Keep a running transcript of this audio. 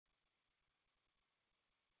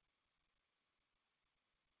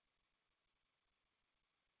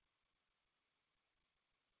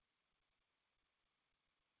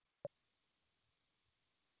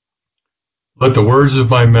Let the words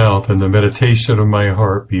of my mouth and the meditation of my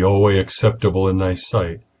heart be always acceptable in thy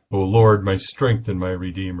sight, O Lord, my strength and my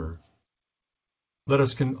Redeemer. Let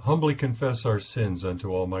us humbly confess our sins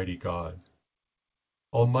unto Almighty God.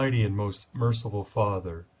 Almighty and most merciful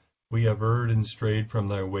Father, we have erred and strayed from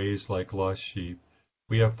thy ways like lost sheep.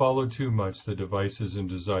 We have followed too much the devices and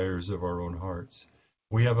desires of our own hearts.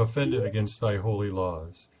 We have offended against thy holy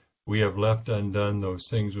laws. We have left undone those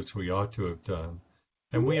things which we ought to have done.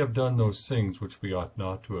 And we have done those things which we ought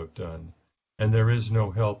not to have done. And there is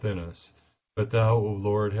no help in us. But thou, O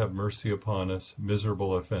Lord, have mercy upon us,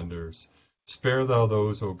 miserable offenders. Spare thou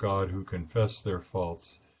those, O God, who confess their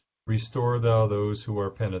faults. Restore thou those who are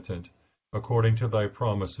penitent, according to thy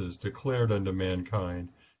promises declared unto mankind,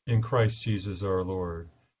 in Christ Jesus our Lord.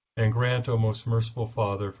 And grant, O most merciful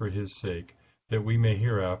Father, for his sake, that we may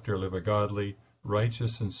hereafter live a godly,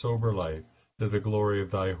 righteous, and sober life, to the glory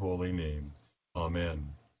of thy holy name.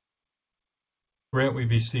 Amen. Grant, we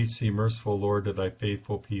beseech thee, merciful Lord, to thy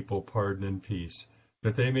faithful people pardon and peace,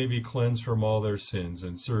 that they may be cleansed from all their sins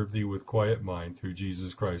and serve thee with quiet mind through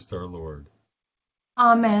Jesus Christ our Lord.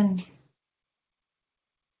 Amen.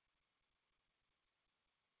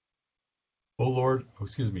 O Lord,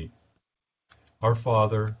 our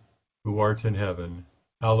Father, who art in heaven,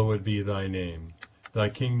 hallowed be thy name. Thy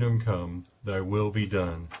kingdom come, thy will be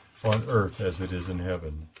done, on earth as it is in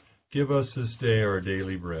heaven. Give us this day our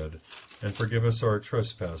daily bread, and forgive us our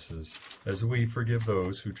trespasses, as we forgive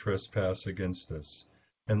those who trespass against us.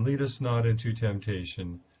 And lead us not into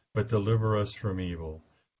temptation, but deliver us from evil.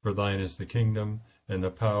 For thine is the kingdom, and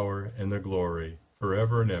the power, and the glory,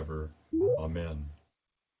 forever and ever. Amen.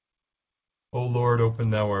 O Lord, open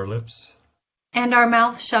thou our lips, and our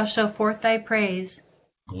mouth shall show forth thy praise.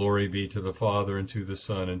 Glory be to the Father, and to the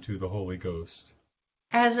Son, and to the Holy Ghost.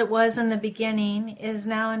 As it was in the beginning, is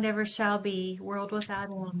now, and ever shall be, world without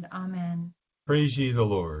end. Amen. Praise ye the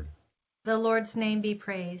Lord. The Lord's name be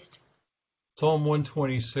praised. Psalm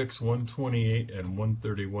 126, 128, and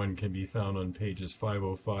 131 can be found on pages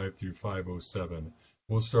 505 through 507.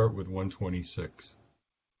 We'll start with 126.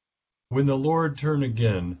 When the Lord turn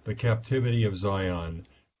again the captivity of Zion,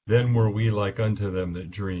 then were we like unto them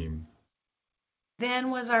that dream. Then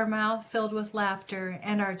was our mouth filled with laughter,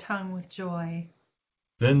 and our tongue with joy.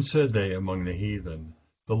 Then said they among the heathen,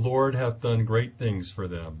 The Lord hath done great things for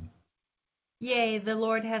them. Yea, the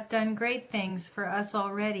Lord hath done great things for us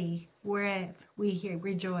already, whereof we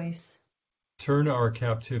rejoice. Turn our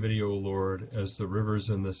captivity, O Lord, as the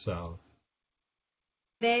rivers in the south.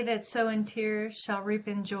 They that sow in tears shall reap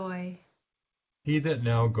in joy. He that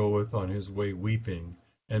now goeth on his way weeping,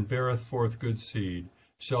 and beareth forth good seed,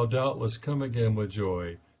 shall doubtless come again with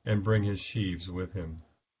joy, and bring his sheaves with him.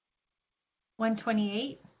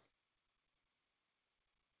 128.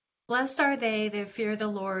 Blessed are they that fear the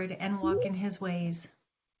Lord, and walk in his ways.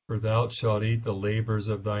 For thou shalt eat the labors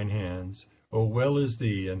of thine hands. O well is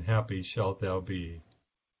thee, and happy shalt thou be.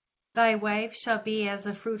 Thy wife shall be as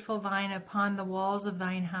a fruitful vine upon the walls of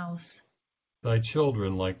thine house. Thy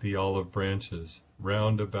children like the olive branches,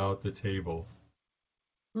 round about the table.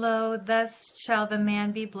 Lo, thus shall the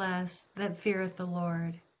man be blessed that feareth the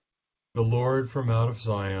Lord. The Lord from out of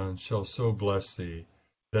Zion shall so bless thee,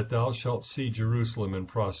 that thou shalt see Jerusalem in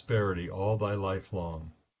prosperity all thy life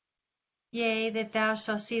long. Yea, that thou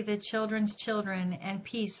shalt see the children's children, and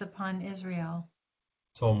peace upon Israel.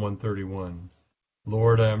 Psalm 131.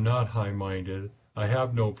 Lord, I am not high-minded, I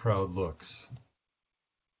have no proud looks.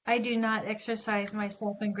 I do not exercise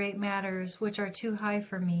myself in great matters, which are too high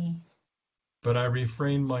for me. But I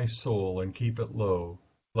refrain my soul and keep it low,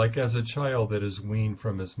 like as a child that is weaned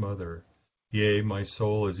from his mother. Yea, my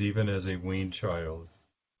soul is even as a weaned child.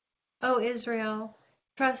 O Israel,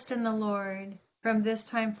 trust in the Lord, from this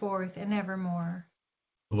time forth and evermore.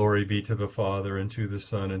 Glory be to the Father, and to the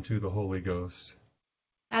Son, and to the Holy Ghost.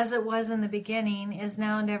 As it was in the beginning, is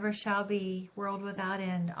now, and ever shall be, world without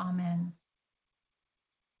end. Amen.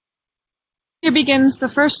 Here begins the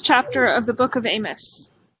first chapter of the book of Amos.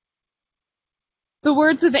 The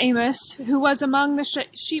words of Amos, who was among the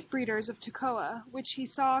sheep breeders of Tekoa, which he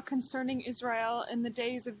saw concerning Israel in the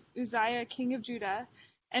days of Uzziah king of Judah,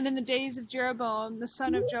 and in the days of Jeroboam the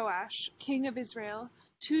son of Joash, king of Israel,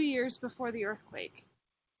 2 years before the earthquake.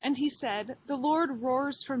 And he said, The Lord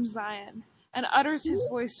roars from Zion, and utters his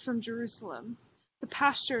voice from Jerusalem. The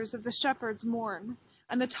pastures of the shepherds mourn,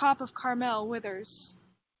 and the top of Carmel withers.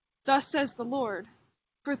 Thus says the Lord,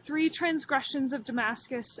 For 3 transgressions of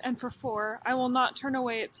Damascus, and for 4, I will not turn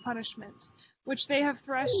away its punishment, which they have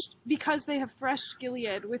threshed, because they have threshed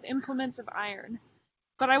Gilead with implements of iron.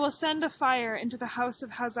 But I will send a fire into the house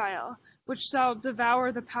of Hazael, which shall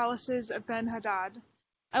devour the palaces of Ben-Hadad.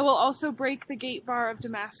 I will also break the gate bar of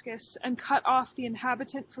Damascus, and cut off the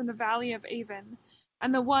inhabitant from the valley of Avon,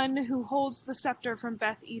 and the one who holds the scepter from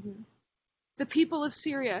Beth Eden. The people of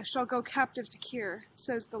Syria shall go captive to Kir,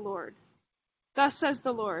 says the Lord. Thus says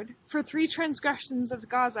the Lord, for 3 transgressions of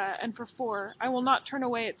Gaza, and for 4, I will not turn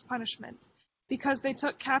away its punishment, because they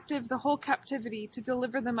took captive the whole captivity to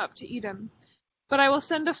deliver them up to Edom. But I will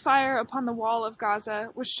send a fire upon the wall of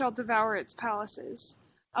Gaza, which shall devour its palaces.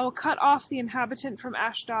 I will cut off the inhabitant from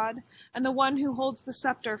Ashdod, and the one who holds the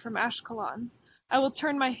scepter from Ashkelon. I will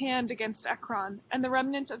turn my hand against Ekron, and the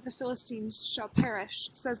remnant of the Philistines shall perish,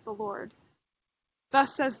 says the Lord.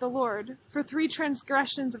 Thus says the Lord, for 3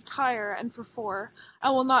 transgressions of Tyre, and for 4,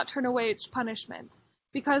 I will not turn away its punishment,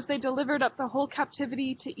 because they delivered up the whole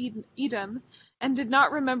captivity to Edom, and did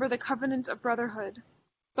not remember the covenant of brotherhood.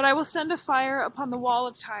 But I will send a fire upon the wall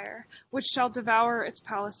of Tyre, which shall devour its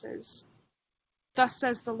palaces. Thus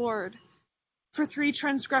says the Lord, for 3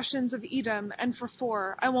 transgressions of Edom, and for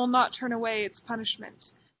 4, I will not turn away its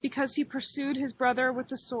punishment, because he pursued his brother with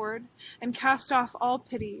the sword, and cast off all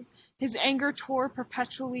pity. His anger tore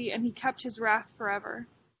perpetually, and he kept his wrath forever.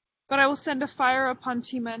 But I will send a fire upon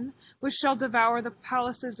Teman, which shall devour the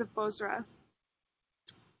palaces of Bozrah.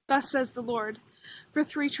 Thus says the Lord, for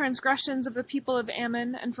 3 transgressions of the people of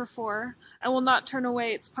Ammon, and for 4, I will not turn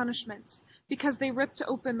away its punishment, because they ripped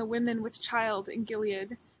open the women with child in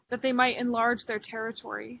Gilead, that they might enlarge their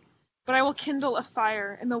territory. But I will kindle a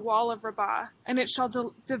fire in the wall of Rabbah, and it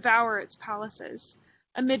shall devour its palaces,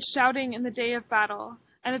 amid shouting in the day of battle,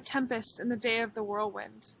 and a tempest in the day of the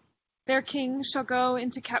whirlwind. Their king shall go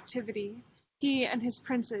into captivity, he and his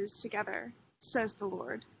princes together, says the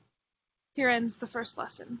Lord. Here ends the first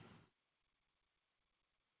lesson.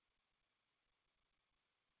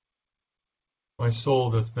 My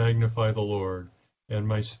soul doth magnify the Lord, and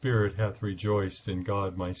my spirit hath rejoiced in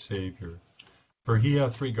God my Saviour. For he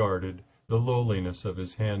hath regarded the lowliness of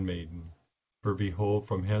his handmaiden. For behold,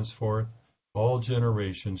 from henceforth all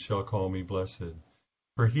generations shall call me blessed.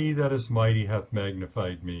 For he that is mighty hath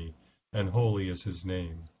magnified me, and holy is his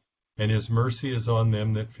name. And his mercy is on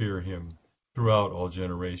them that fear him, throughout all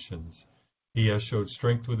generations. He hath showed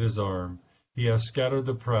strength with his arm, he hath scattered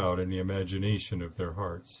the proud in the imagination of their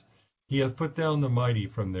hearts. He hath put down the mighty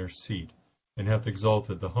from their seat, and hath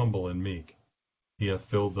exalted the humble and meek. He hath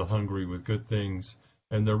filled the hungry with good things,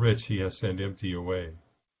 and the rich he hath sent empty away.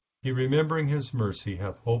 He, remembering his mercy,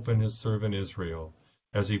 hath hope in his servant Israel,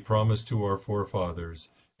 as he promised to our forefathers,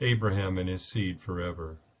 Abraham and his seed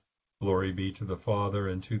forever. Glory be to the Father,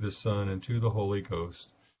 and to the Son, and to the Holy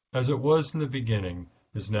Ghost, as it was in the beginning,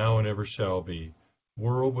 is now, and ever shall be,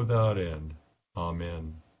 world without end.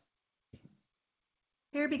 Amen.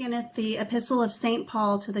 Here beginneth the Epistle of St.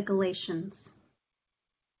 Paul to the Galatians.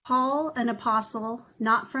 Paul, an apostle,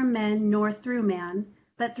 not from men nor through man,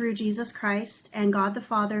 but through Jesus Christ and God the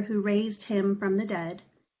Father who raised him from the dead,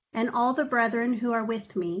 and all the brethren who are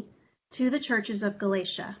with me, to the churches of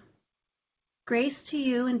Galatia. Grace to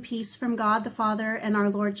you and peace from God the Father and our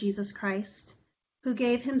Lord Jesus Christ, who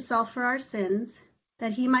gave himself for our sins,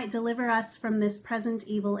 that he might deliver us from this present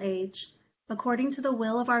evil age, according to the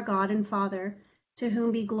will of our God and Father, to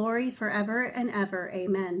whom be glory forever and ever.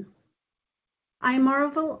 Amen. I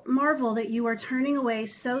marvel that you are turning away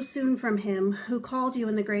so soon from him who called you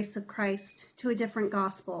in the grace of Christ to a different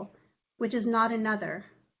gospel, which is not another.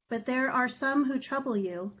 But there are some who trouble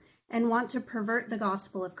you and want to pervert the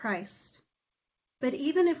gospel of Christ. But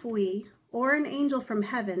even if we, or an angel from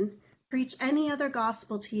heaven, preach any other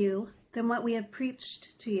gospel to you than what we have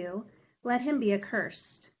preached to you, let him be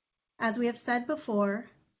accursed. As we have said before,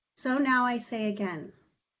 so now I say again,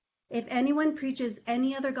 if anyone preaches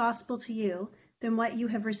any other gospel to you than what you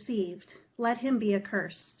have received, let him be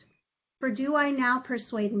accursed. For do I now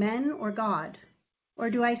persuade men or God? Or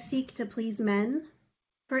do I seek to please men?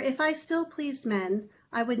 For if I still pleased men,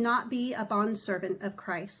 I would not be a bondservant of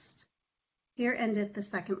Christ. Here endeth the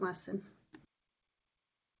second lesson.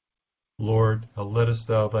 Lord, lettest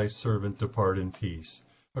thou thy servant depart in peace,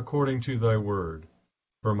 according to thy word.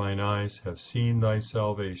 For mine eyes have seen thy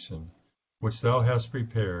salvation, which thou hast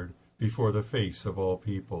prepared before the face of all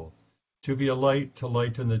people, to be a light to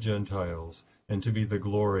lighten the Gentiles, and to be the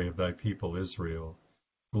glory of thy people Israel.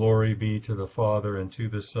 Glory be to the Father, and to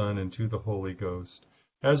the Son, and to the Holy Ghost,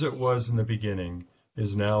 as it was in the beginning,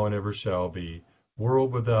 is now, and ever shall be,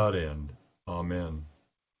 world without end. Amen.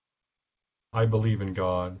 I believe in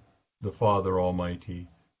God, the Father Almighty,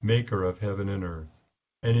 maker of heaven and earth,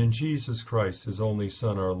 and in Jesus Christ, his only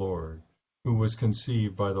Son, our Lord, who was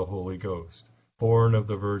conceived by the Holy Ghost, born of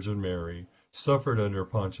the Virgin Mary, suffered under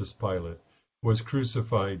Pontius Pilate, was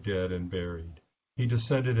crucified, dead, and buried. He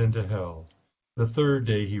descended into hell. The third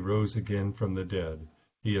day he rose again from the dead.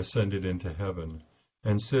 He ascended into heaven,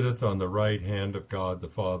 and sitteth on the right hand of God the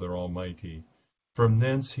Father Almighty. From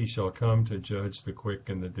thence he shall come to judge the quick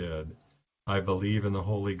and the dead. I believe in the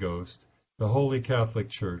Holy Ghost, the Holy Catholic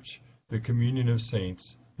Church, the communion of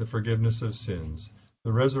saints, the forgiveness of sins,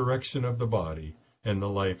 the resurrection of the body, and the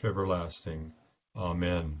life everlasting.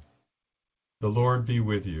 Amen. The Lord be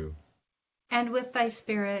with you. And with thy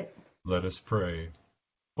spirit. Let us pray.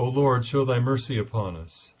 O Lord, show thy mercy upon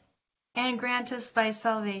us. And grant us thy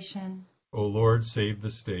salvation. O Lord, save the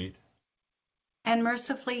state. And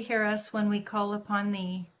mercifully hear us when we call upon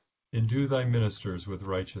thee. Endue thy ministers with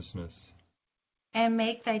righteousness. And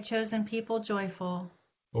make thy chosen people joyful.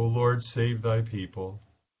 O Lord, save thy people.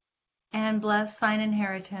 And bless thine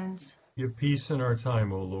inheritance. Give peace in our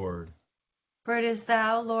time, O Lord. For it is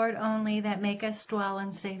thou, Lord, only that makest dwell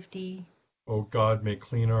in safety. O God, make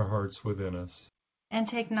clean our hearts within us. And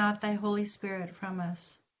take not thy Holy Spirit from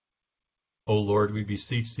us. O Lord, we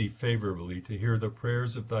beseech thee favorably to hear the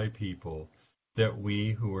prayers of thy people, that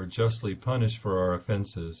we, who are justly punished for our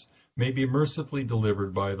offenses, may be mercifully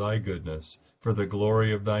delivered by thy goodness, for the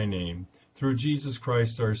glory of thy name, through Jesus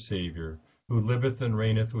Christ our Savior, who liveth and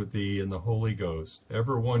reigneth with thee in the Holy Ghost,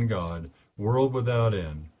 ever one God, world without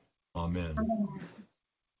end. Amen.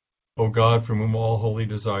 O God, from whom all holy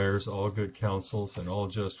desires, all good counsels, and all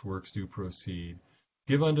just works do proceed,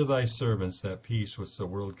 give unto thy servants that peace which the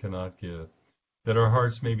world cannot give, that our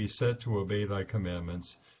hearts may be set to obey thy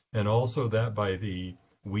commandments, and also that by thee,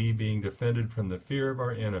 we, being defended from the fear of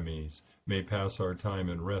our enemies, may pass our time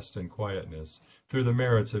in rest and quietness, through the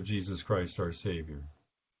merits of Jesus Christ our Savior.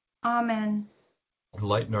 Amen.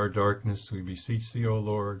 Lighten our darkness, we beseech thee, O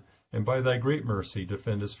Lord, and by thy great mercy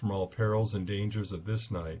defend us from all perils and dangers of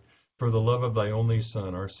this night, for the love of thy only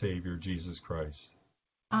Son, our Savior, Jesus Christ.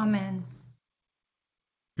 Amen.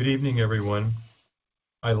 Good evening, everyone.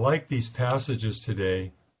 I like these passages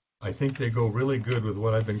today. I think they go really good with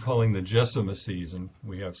what I've been calling the Jessima season.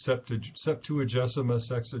 We have Septuagesima,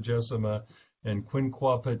 Sexagesima, and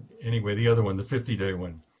Quinquapit. Anyway, the other one, the 50-day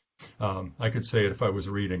one. I could say it if I was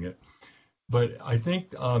reading it. But I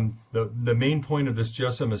think the main point of this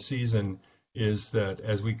Jessima season is that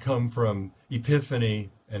as we come from Epiphany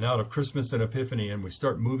and out of Christmas and Epiphany and we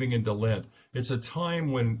start moving into Lent, it's a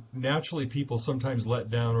time when naturally people sometimes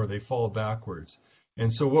let down or they fall backwards.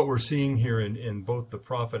 And so what we're seeing here in both the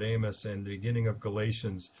prophet Amos and the beginning of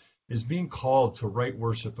Galatians is being called to right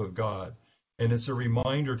worship of God. And it's a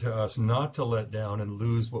reminder to us not to let down and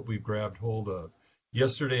lose what we've grabbed hold of.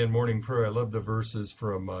 Yesterday in morning prayer, I love the verses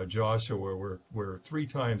from Joshua where 3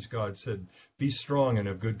 times God said, be strong and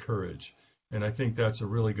of good courage. And I think that's a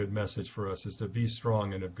really good message for us, is to be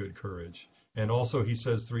strong and of good courage. And also he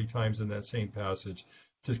says 3 times in that same passage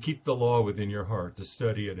to keep the law within your heart, to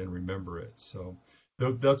study it and remember it. So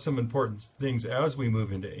that's some important things as we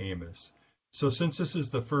move into Amos. So since this is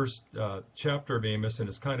the first chapter of Amos and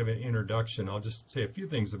it's kind of an introduction, I'll just say a few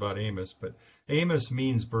things about Amos. But Amos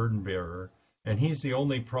means burden bearer, and he's the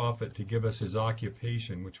only prophet to give us his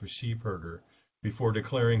occupation, which was sheep herder, before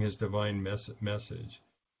declaring his divine message.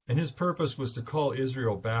 And his purpose was to call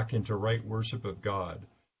Israel back into right worship of God.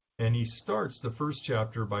 And he starts the first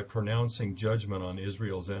chapter by pronouncing judgment on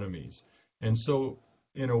Israel's enemies. And so,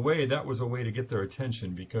 in a way, that was a way to get their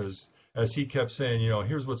attention, because as he kept saying,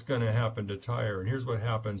 here's what's going to happen to Tyre, and here's what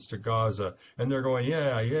happens to Gaza, and they're going,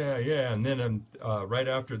 yeah. And then right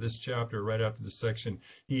after this chapter, right after this section,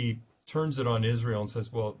 he turns it on Israel and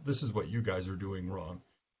says, well, this is what you guys are doing wrong.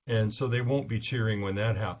 And so they won't be cheering when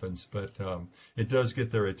that happens, but it does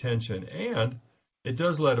get their attention. And it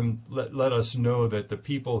does let us know that the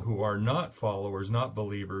people who are not followers, not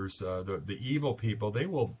believers, the evil people, they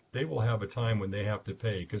will have a time when they have to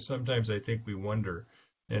pay. Because sometimes I think we wonder,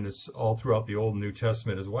 and it's all throughout the Old and New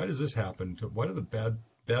Testament, is why does this happen? Why do the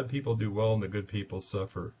bad people do well and the good people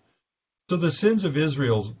suffer? So the sins of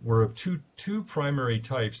Israel were of two primary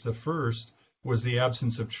types. The first was the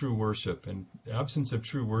absence of true worship. And absence of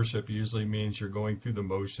true worship usually means you're going through the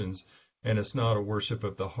motions and it's not a worship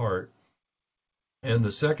of the heart. And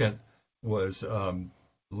the second was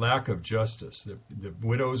lack of justice. The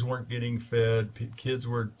widows weren't getting fed, kids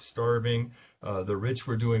were starving, the rich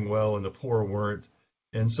were doing well and the poor weren't.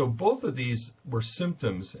 And so both of these were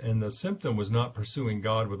symptoms, and the symptom was not pursuing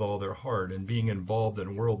God with all their heart and being involved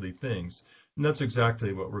in worldly things. And that's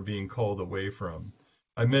exactly what we're being called away from.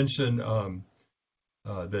 I mentioned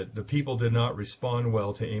that the people did not respond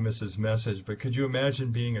well to Amos's message, but could you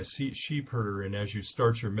imagine being a sheep herder, and as you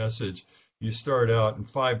start your message, you start out and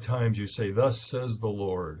 5 times you say, thus says the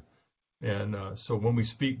Lord. And so when we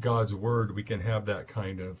speak God's word, we can have that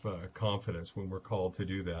kind of confidence when we're called to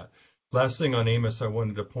do that. Last thing on Amos I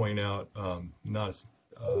wanted to point out,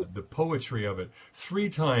 the poetry of it. 3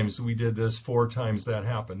 times we did this, 4 times that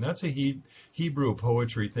happened. That's a Hebrew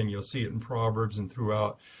poetry thing. You'll see it in Proverbs and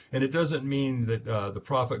throughout. And it doesn't mean that the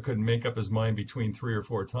prophet couldn't make up his mind between 3 or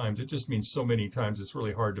 4 times. It just means so many times it's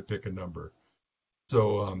really hard to pick a number.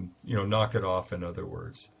 So, knock it off, in other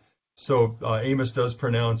words. So Amos does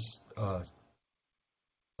pronounce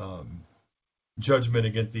judgment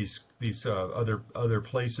against these other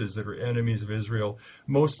places that are enemies of Israel.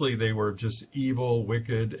 Mostly they were just evil,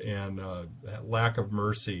 wicked, and lack of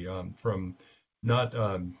mercy, from not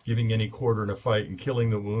giving any quarter in a fight and killing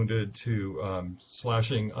the wounded to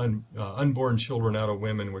slashing unborn children out of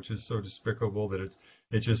women, which is so despicable that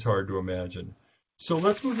it's just hard to imagine. So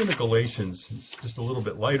let's move into Galatians. It's just a little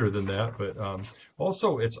bit lighter than that, but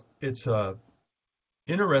also it's a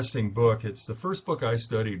interesting book. It's the first book I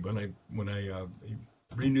studied when I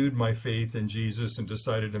renewed my faith in Jesus and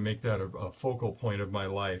decided to make that a focal point of my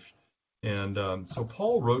life. And so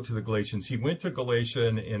Paul wrote to the Galatians. He went to Galatia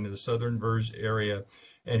in the southern area,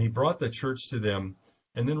 and he brought the church to them.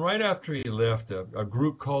 And then right after he left, a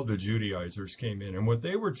group called the Judaizers came in. And what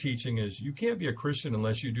they were teaching is you can't be a Christian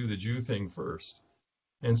unless you do the Jew thing first.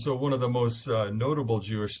 And so one of the most notable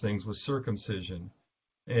Jewish things was circumcision.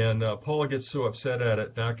 And Paul gets so upset at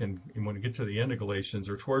it back when we get to the end of Galatians,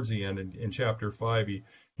 or towards the end in chapter 5,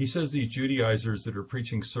 he says these Judaizers that are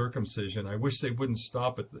preaching circumcision, I wish they wouldn't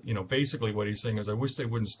stop at, basically what he's saying is I wish they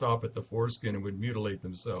wouldn't stop at the foreskin and would mutilate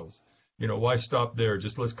themselves. Why stop there?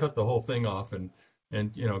 Just let's cut the whole thing off. And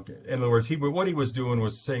in other words, what he was doing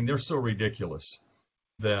was saying they're so ridiculous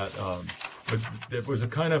that but it was a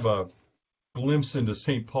kind of a glimpse into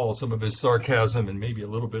St. Paul, some of his sarcasm and maybe a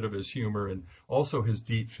little bit of his humor and also his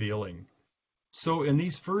deep feeling. So in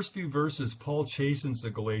these first few verses, Paul chastens the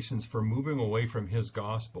Galatians for moving away from his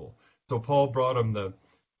gospel. So Paul brought them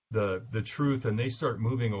the truth, and they start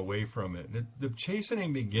moving away from it. And the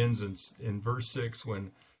chastening begins in verse 6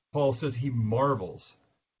 when Paul says he marvels.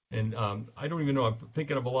 And I don't even know, I'm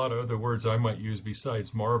thinking of a lot of other words I might use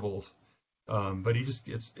besides marvels. But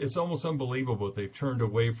it's almost unbelievable that they've turned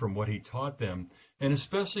away from what he taught them. And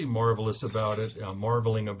especially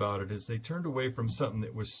marveling about it, is they turned away from something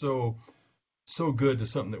that was so good to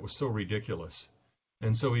something that was so ridiculous.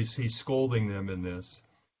 And so he's scolding them in this.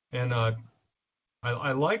 And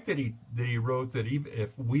I like that he wrote that even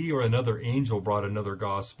if we or another angel brought another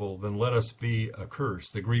gospel, then let us be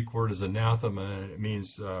accursed. The Greek word is anathema, and it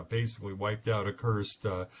means basically wiped out, accursed,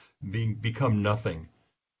 become nothing.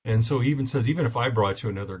 And so he even says, even if I brought you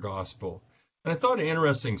another gospel. And I thought an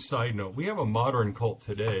interesting side note, we have a modern cult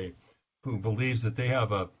today who believes that they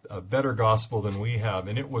have a better gospel than we have,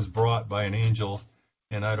 and it was brought by an angel.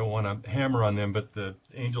 And I don't want to hammer on them, but the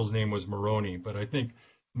angel's name was Moroni. But I think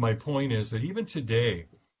my point is that even today,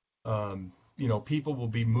 people will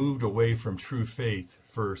be moved away from true faith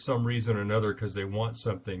for some reason or another because they want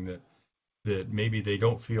something that maybe they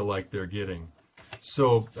don't feel like they're getting.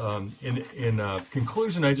 So in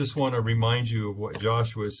conclusion, I just want to remind you of what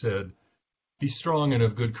Joshua said. Be strong and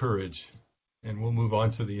of good courage, and we'll move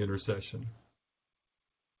on to the intercession.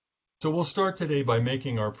 So we'll start today by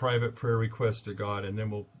making our private prayer request to God, and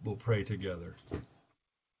then we'll pray together.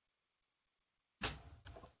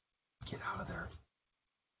 Get out of there.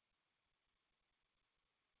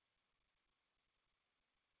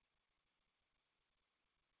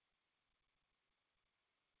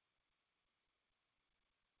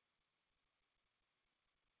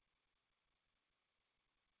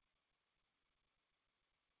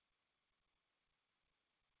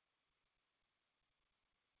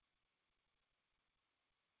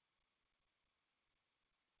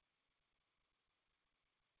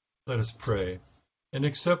 Let us pray. And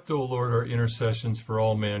accept, O Lord, our intercessions for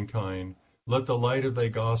all mankind. Let the light of thy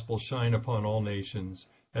gospel shine upon all nations,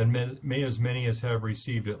 and may as many as have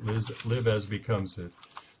received it live as becomes it.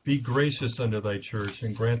 Be gracious unto thy church,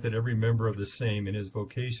 and grant that every member of the same in his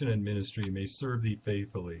vocation and ministry may serve thee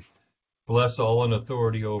faithfully. Bless all in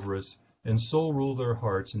authority over us, and so rule their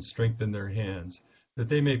hearts and strengthen their hands, that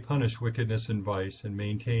they may punish wickedness and vice, and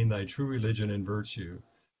maintain thy true religion and virtue.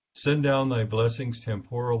 Send down thy blessings,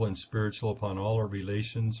 temporal and spiritual, upon all our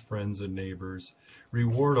relations, friends, and neighbors.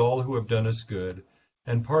 Reward all who have done us good,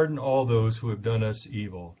 and pardon all those who have done us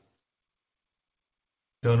evil,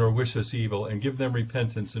 done or wish us evil, and give them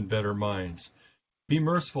repentance and better minds. Be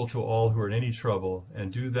merciful to all who are in any trouble,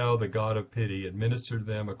 and do thou, the God of pity, administer to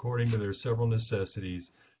them according to their several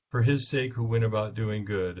necessities, for his sake who went about doing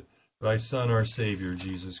good, thy Son, our Savior,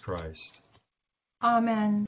 Jesus Christ. Amen.